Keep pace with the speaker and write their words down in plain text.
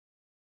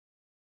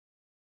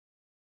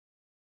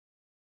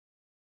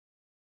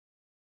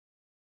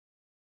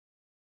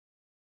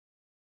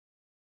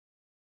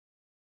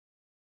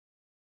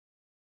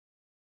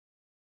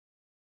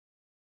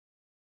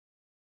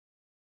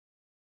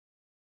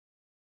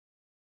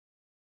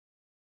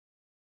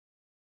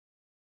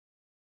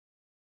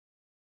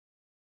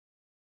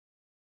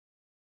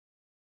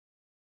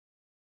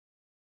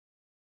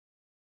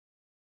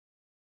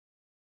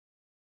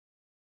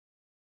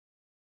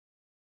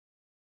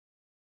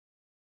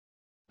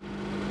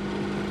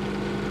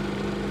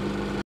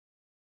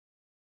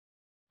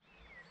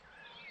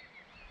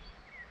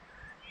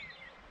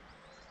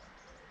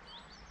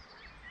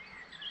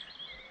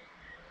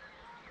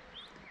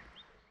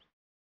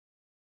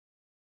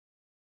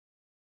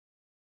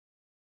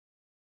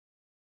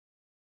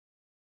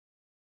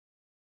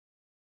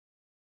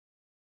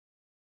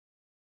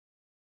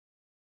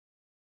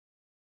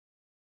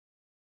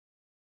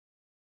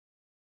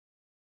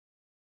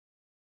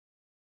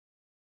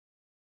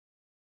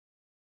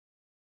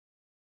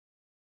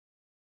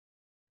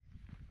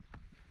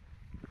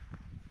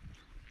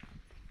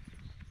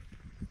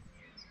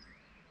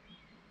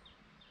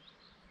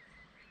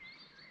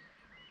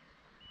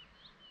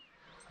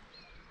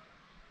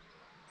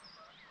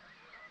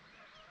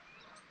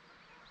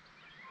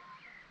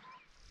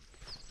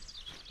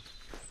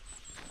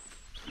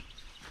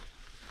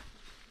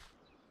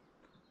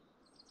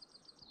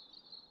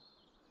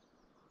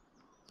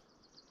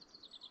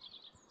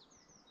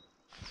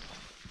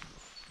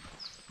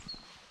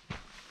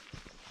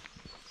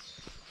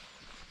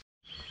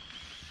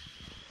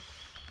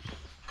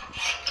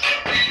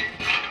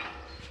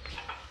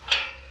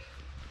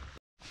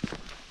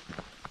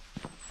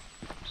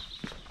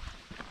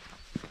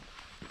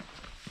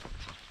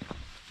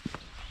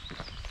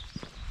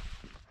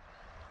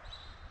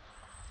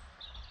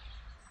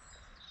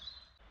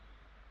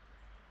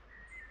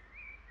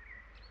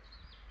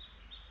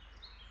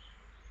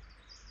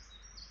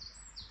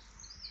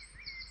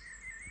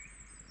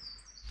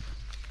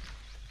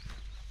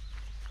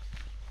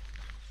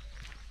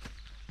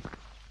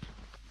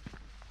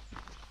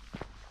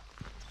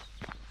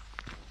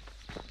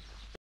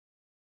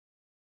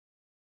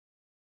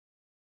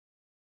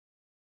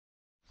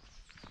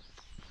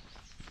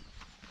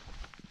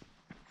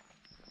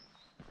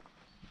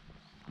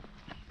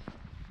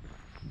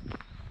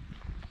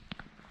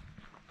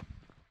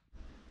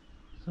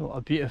So what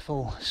a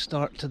beautiful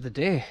start to the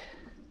day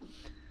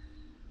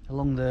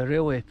along the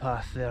railway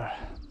path there,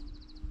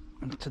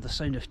 to the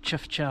sound of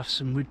chiff-chaffs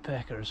and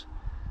woodpeckers.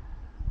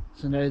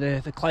 So now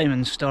the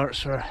climbing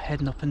starts. We're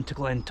heading up into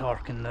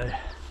Glentarkin now.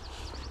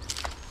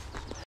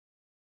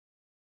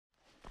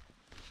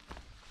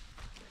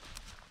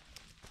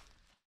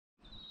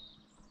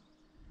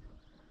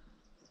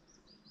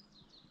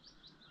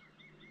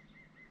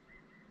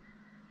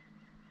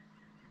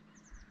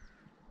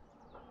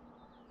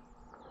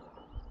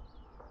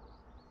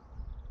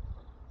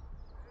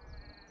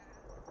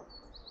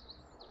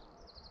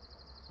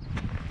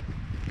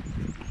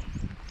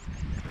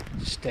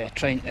 Just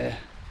trying to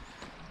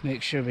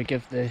make sure we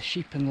give the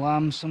sheep and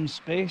lambs some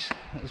space.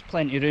 There's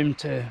plenty of room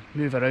to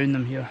move around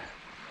them here.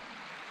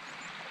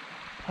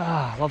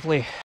 Ah,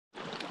 lovely.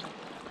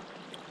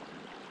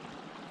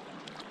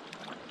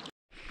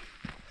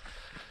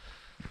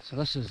 So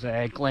this is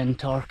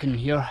Glentarkin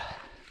here,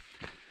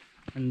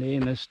 and the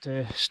aim is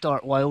to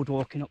start wild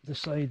walking up the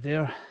side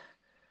there.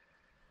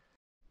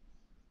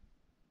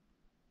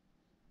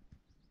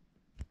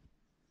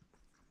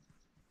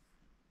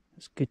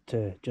 It's good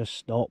to just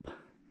stop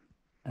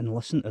and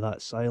listen to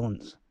that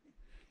silence.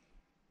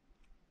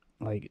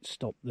 Like,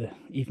 stop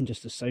even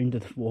just the sound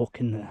of the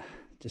walking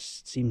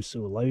just seems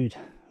so loud.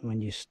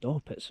 When you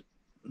stop, it's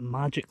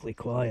magically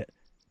quiet.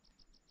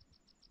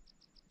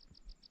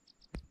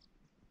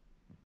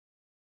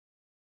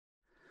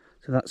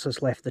 So that's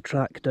us left the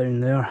track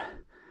down there.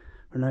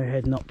 We're now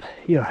heading up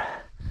here.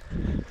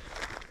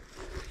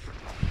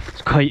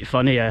 It's quite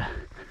funny, I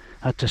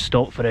had to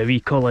stop for a wee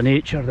call of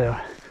nature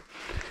there.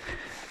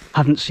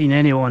 Haven't seen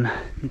anyone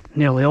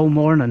nearly all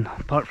morning,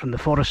 apart from the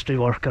forestry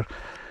worker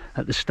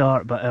at the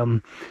start, but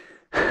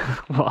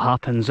what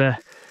happens,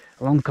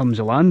 along comes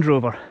a Land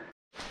Rover.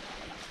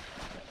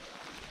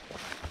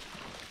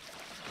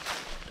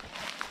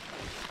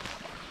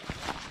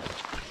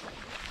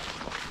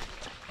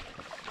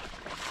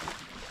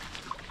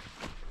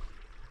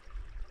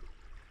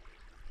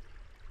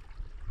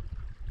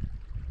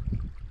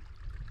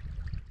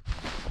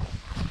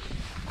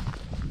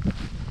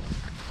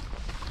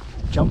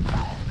 Jump,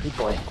 good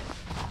boy.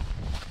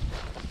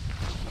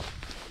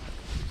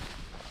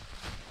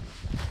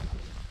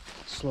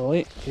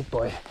 Slowly, good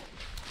boy.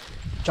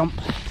 Jump.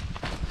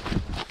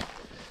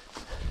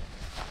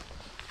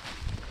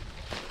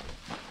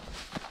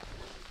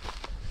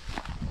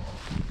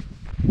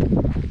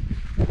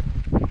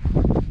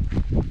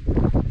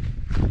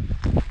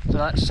 So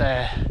that's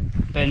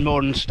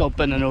Kenmore and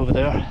Stobbinnen over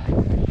there,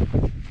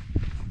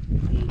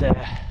 and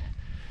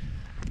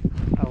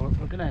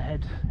we're going to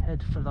head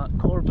for that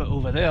Corbett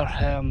over there.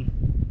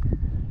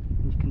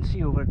 You can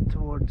see over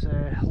towards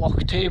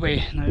Loch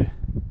now,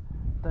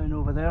 down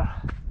over there.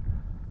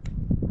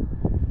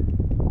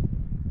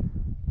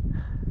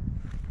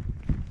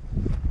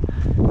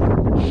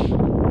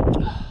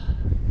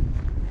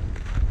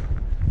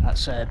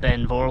 That's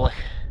favourable.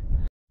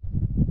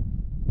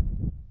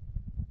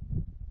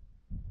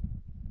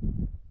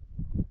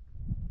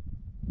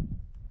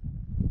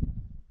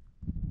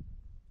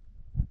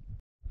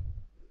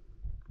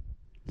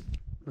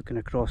 Looking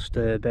across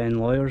to Ben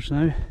Lawyers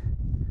now.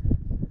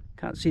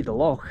 Can't see the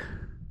loch.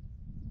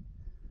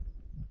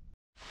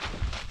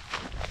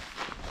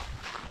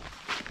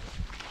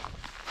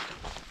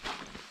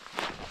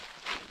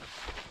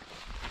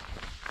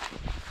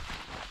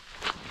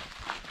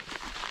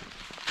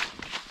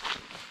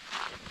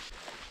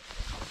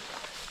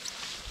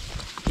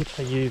 Good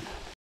for you.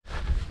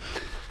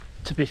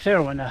 To be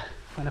fair, when I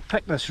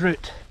picked this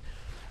route,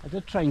 I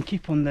did try and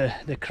keep on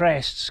the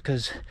crests,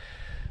 because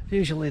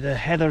usually the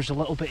heather's a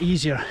little bit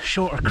easier,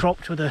 shorter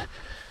cropped with a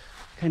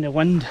kind of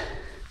wind.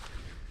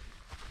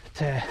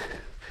 But,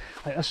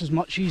 like, this is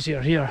much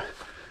easier here,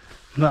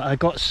 but I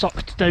got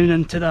sucked down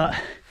into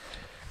that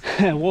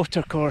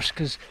water course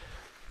because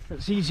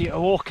it's easy to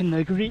walk in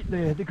the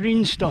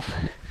green stuff,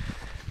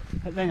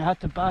 but then I had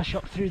to bash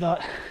up through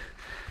that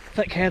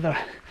thick heather.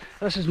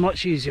 This is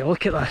much easier.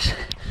 Look at this.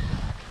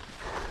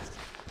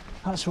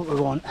 That's what we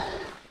want.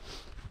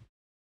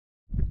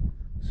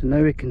 So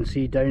now we can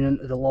see down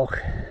into the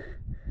loch,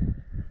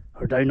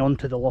 or down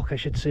onto the loch I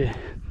should say,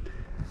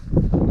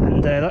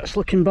 and that's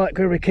looking back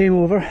where we came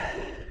over,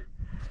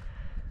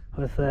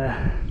 with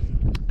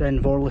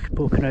Ben Vorlich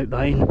poking out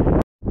behind.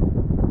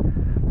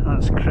 And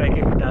that's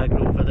Craigiedag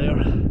over there,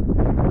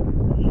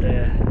 and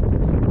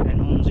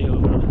Enonsey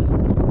over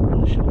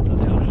on the shoulder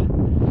there.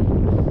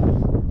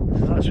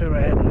 So that's where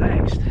we're heading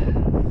next.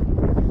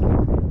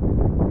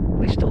 At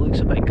least it looks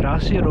a bit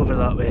grassier over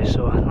that way,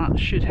 so that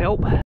should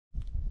help.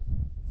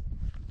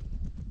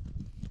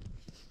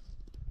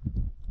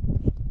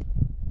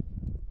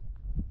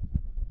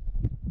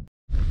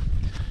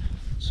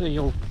 So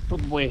you'll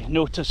probably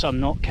notice I'm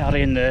not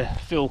carrying the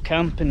full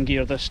camping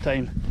gear this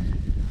time.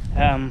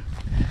 Well,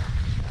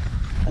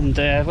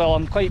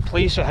 I'm quite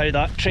pleased with how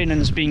that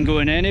training's been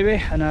going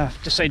anyway, and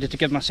I've decided to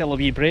give myself a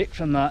wee break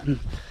from that. And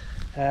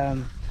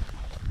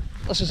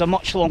this is a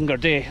much longer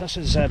day. This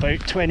is about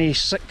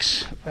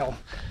 26, well,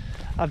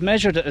 I've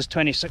measured it as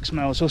 26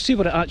 miles. We'll see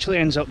what it actually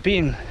ends up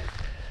being.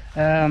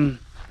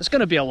 It's going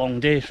to be a long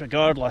day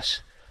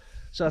regardless.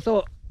 So I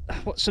thought,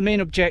 what's the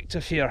main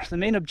objective here? The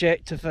main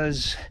objective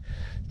is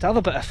to have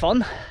a bit of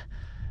fun,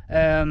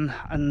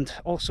 and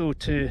also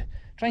to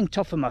try and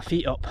toughen my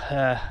feet up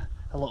a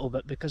little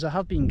bit, because I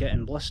have been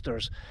getting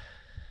blisters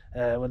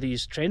with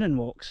these training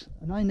walks,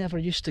 and I never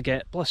used to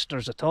get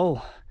blisters at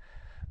all.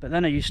 But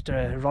then I used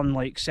to run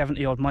like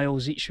 70 odd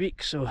miles each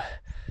week, so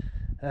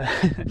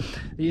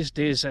these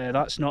days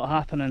that's not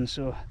happening.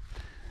 So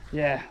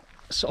yeah,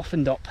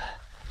 softened up.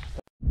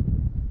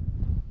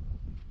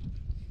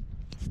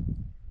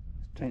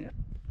 Trying to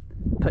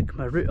pick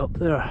my route up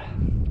there.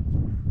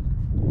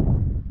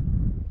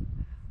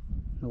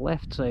 The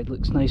left side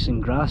looks nice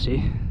and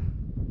grassy.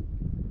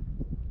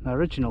 My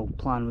original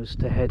plan was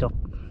to head up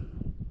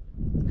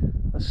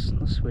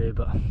this way,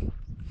 but I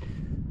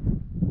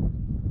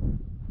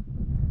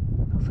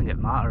don't think it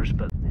matters,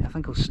 but I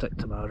think I'll stick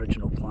to my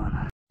original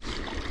plan.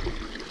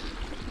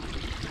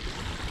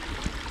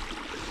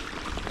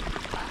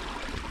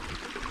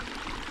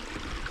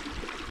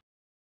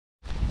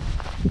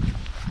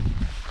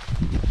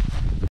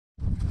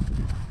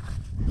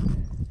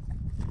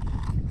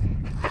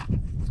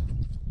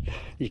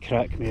 You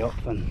crack me up,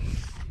 then.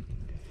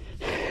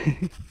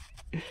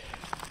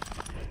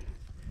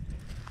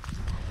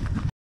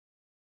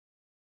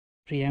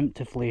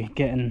 Preemptively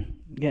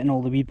getting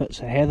all the wee bits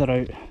of heather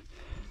out.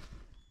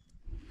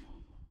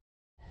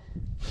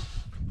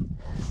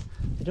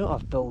 They don't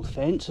have build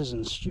fences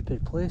in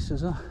stupid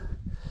places, huh?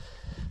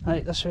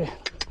 Right, this way.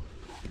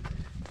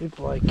 Good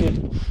boy,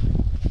 good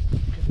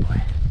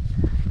boy.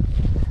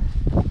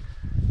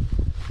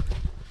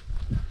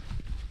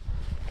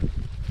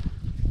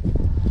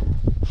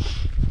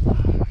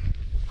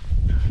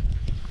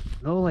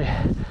 Holy,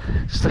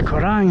 it's the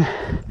Korang.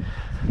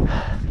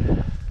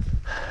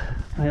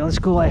 Right, let's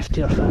go left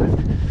here,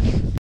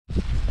 Finn.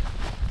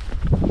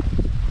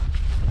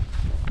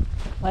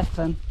 Left,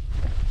 Finn.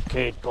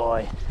 Good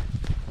boy.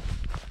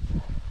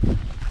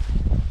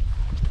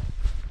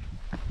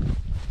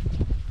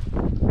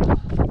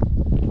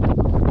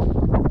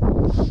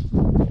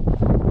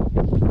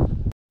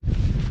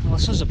 Well,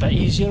 this is a bit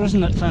easier,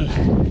 isn't it,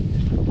 Finn?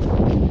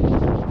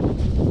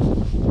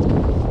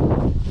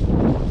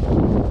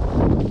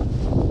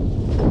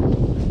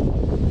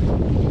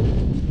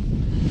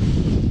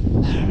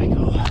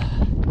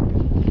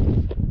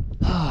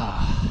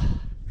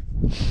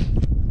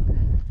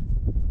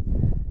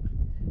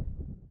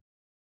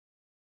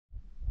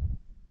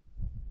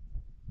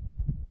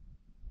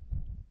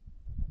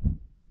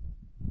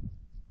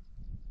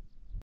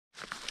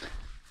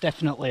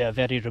 Definitely a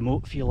very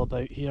remote feel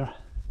about here.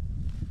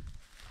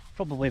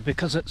 Probably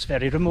because it's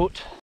very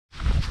remote.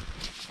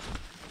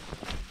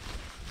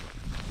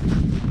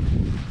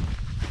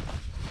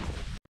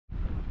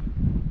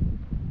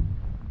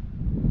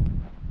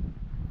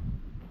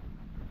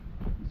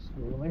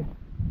 Slowly.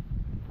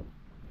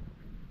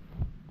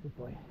 Good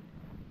boy.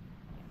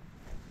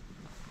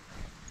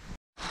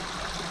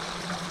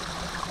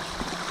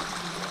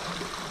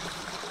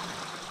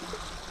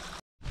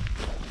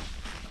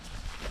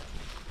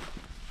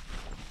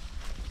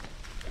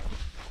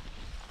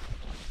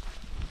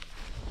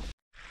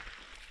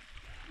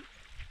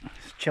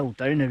 Chilled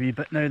down a wee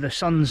bit now. The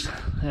sun's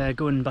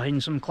going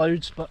behind some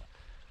clouds, but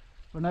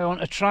we're now on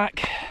to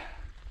track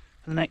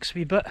for the next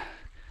wee bit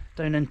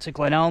down into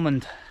Glen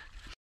Almond.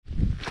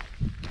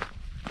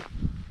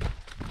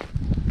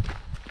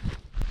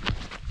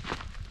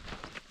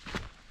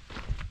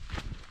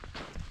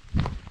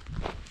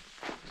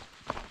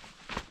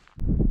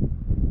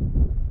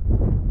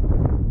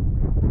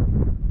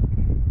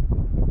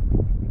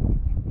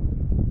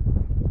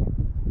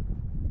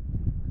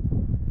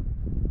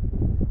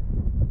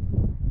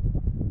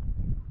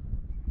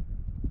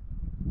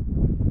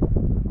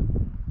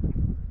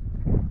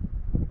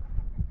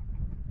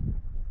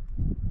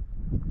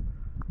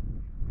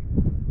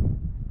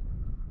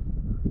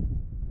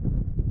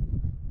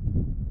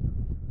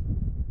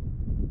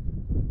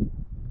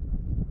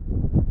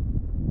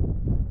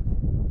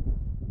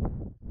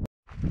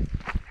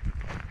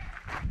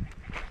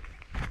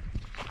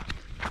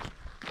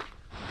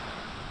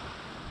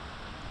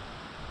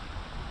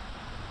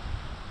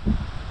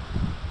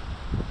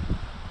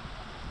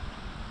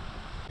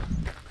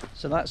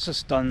 So that's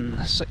just done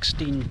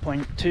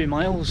 16.2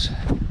 miles.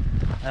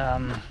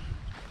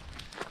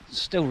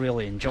 Still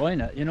really enjoying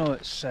it, you know.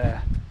 It's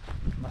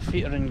my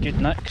feet are in good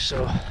nick,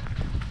 so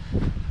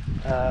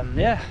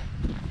yeah,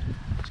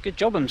 it's a good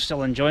job I'm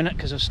still enjoying it,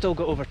 because I've still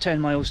got over 10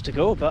 miles to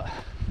go, but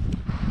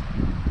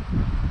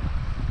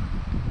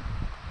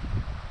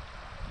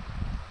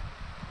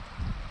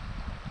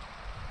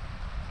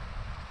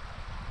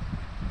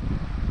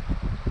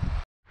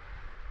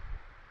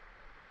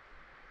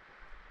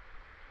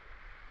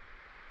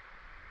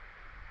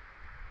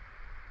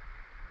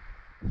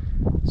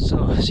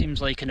so it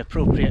seems like an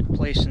appropriate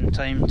place and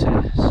time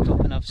to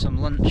stop and have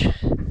some lunch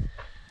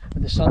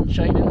with the sun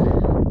shining.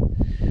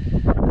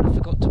 And I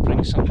forgot to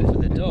bring something for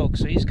the dog,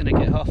 so he's going to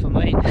get half of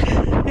mine.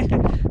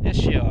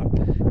 Yes you are.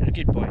 a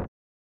good boy.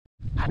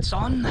 Hats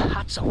on,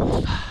 hats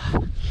off.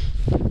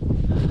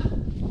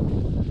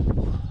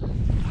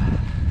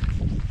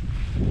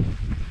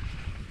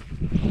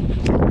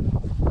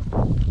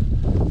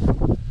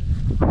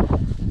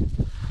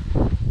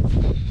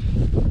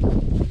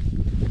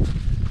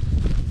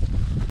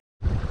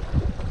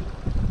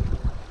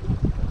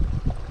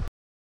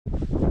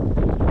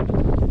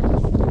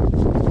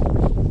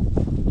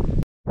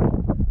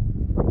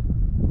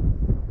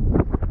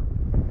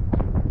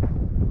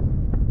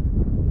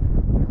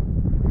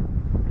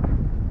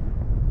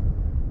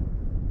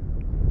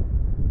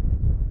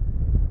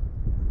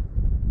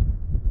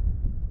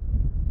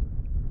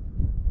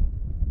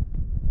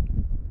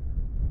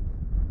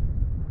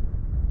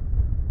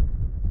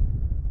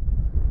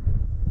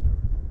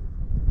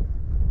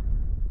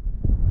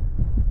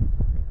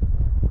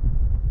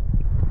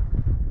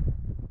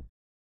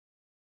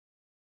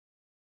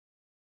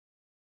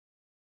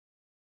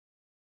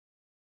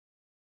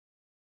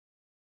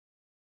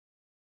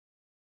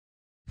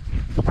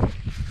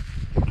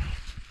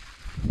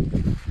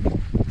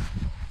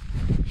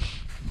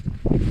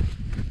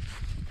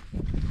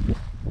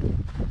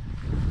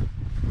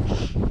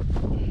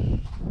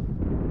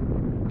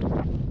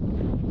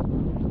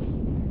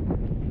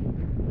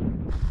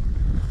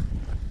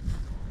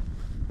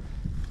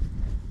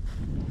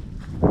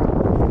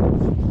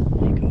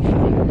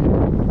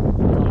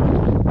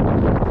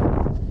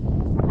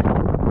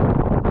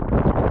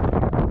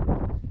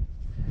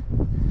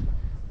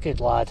 Good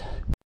lad.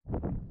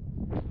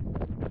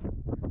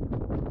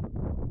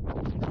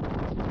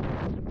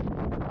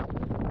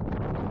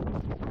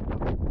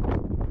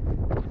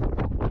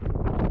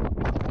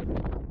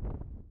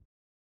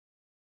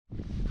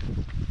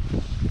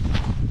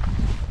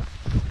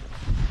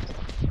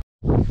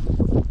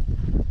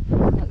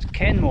 That's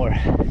Kenmore.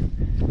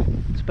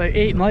 It's about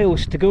 8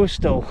 miles to go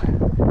still.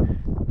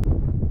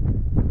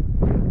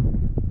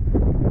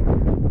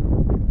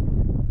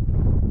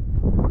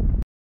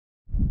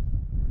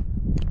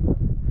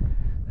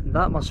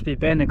 That must be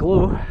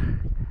Beniglow,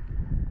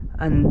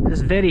 and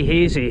it's very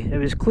hazy. It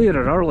was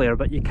clearer earlier,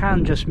 but you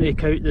can just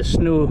make out the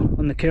snow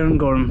on the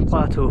Cairngorm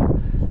plateau.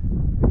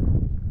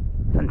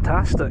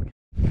 Fantastic.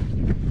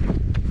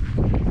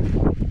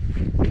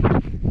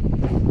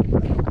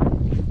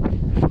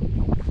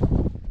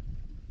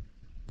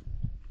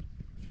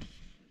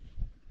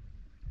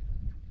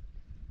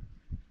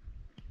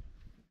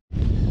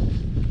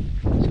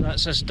 So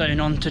that's us down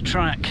onto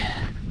track.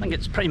 I think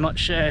it's pretty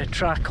much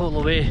track all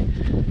the way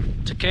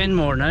to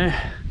Kenmore now.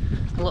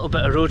 A little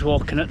bit of road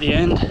walking at the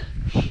end.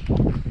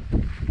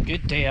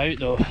 Good day out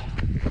though.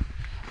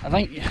 I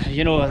think,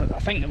 you know,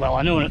 well,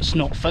 I know it's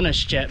not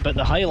finished yet, but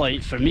the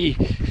highlight for me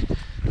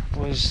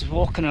was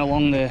walking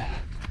along the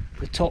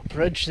top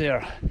ridge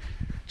there.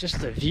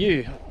 Just the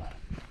view,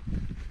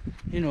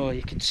 you know,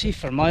 you could see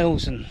for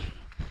miles and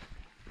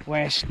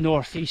west,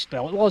 north, east.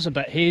 Well, it was a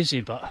bit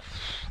hazy, but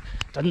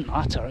it didn't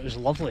matter, it was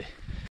lovely.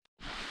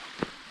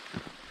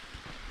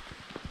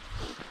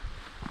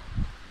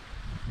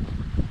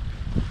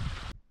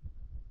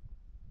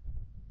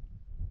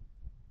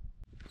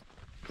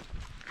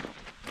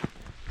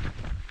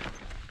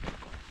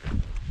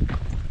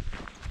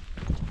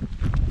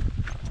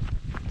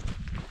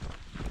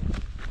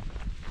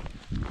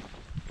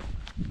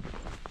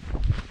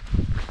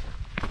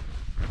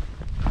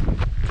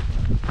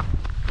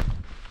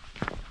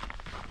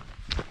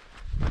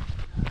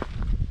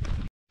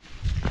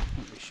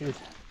 Should.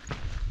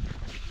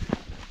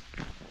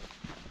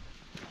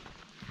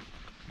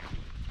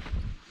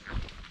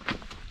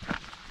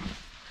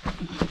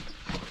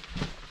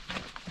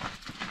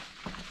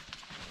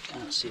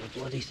 Can't see a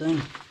bloody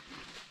thing.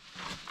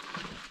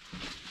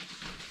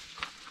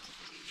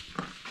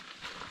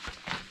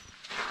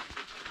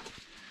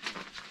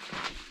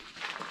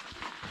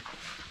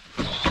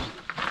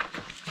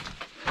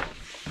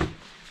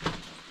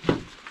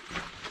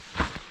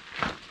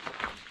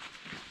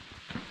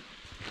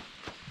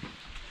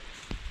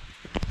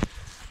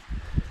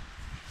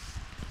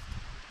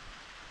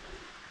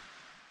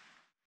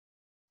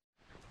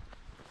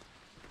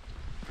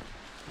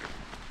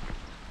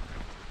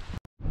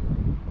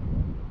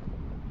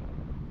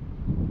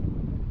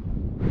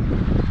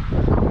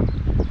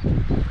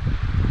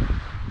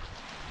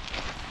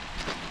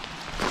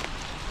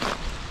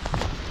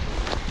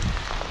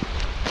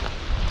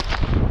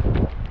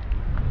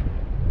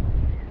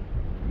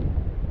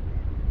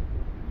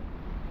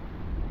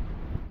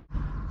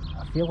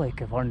 I feel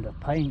like I've earned a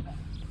pint.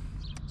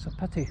 It's a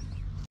pity. Do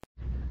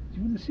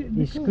you want to sit in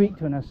the You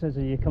squeaked when I says,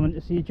 "Are you coming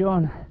to see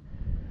John?"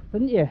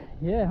 Didn't you?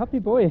 Yeah, happy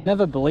boy.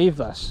 Never believe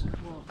this.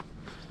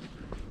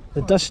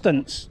 The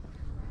distance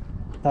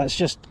that's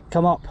just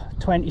come up,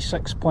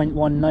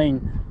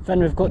 26.19. Then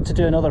we've got to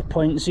do another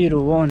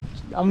 0.01.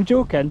 I'm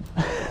joking.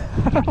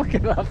 Look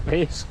at that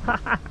face.